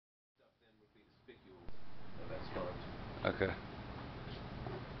Okay.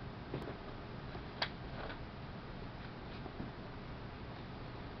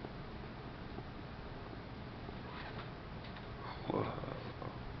 Whoa.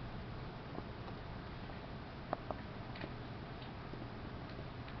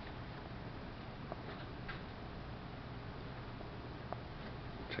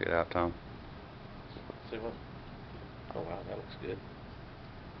 Check it out, Tom. See what? Oh wow, that looks good.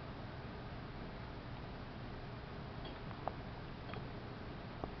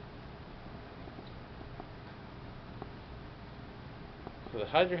 So the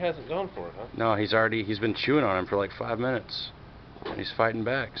Hydra hasn't gone for it, huh? No, he's been chewing on him for like 5 minutes. And he's fighting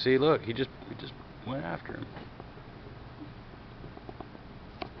back. See, look, he just went after him.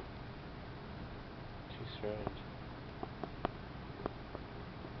 Too strange.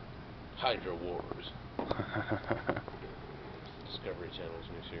 Hydra Wars. Discovery Channel's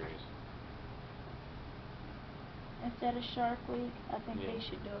new series. Instead of Shark Week, I think they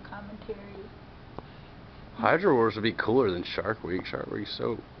should do a commentary. Hydra Wars would be cooler than Shark Week. Shark Week's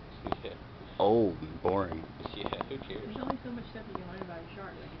so old and boring. Yeah, who cares? There's only so much stuff you can learn about a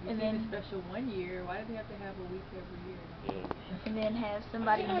shark. Like if you see a special one year, why do they have to have a week every year? Yeah. And then have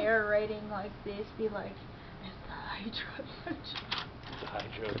somebody narrating like this, be like, it's the Hydra. The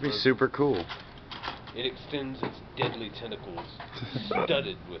Hydra. That'd be super cool. It extends its deadly tentacles,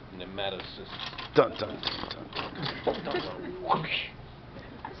 studded with nematocysts. Dun dun dun dun.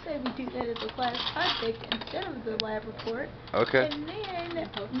 I say we do that as a class project instead of the lab report. Okay. And then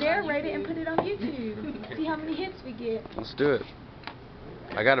narrate it and put it on YouTube. See how many hits we get. Let's do it.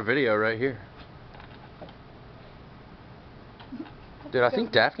 I got a video right here. Dude, I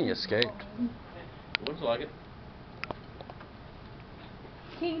think Daphne escaped. Looks like it.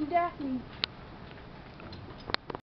 King Daphne.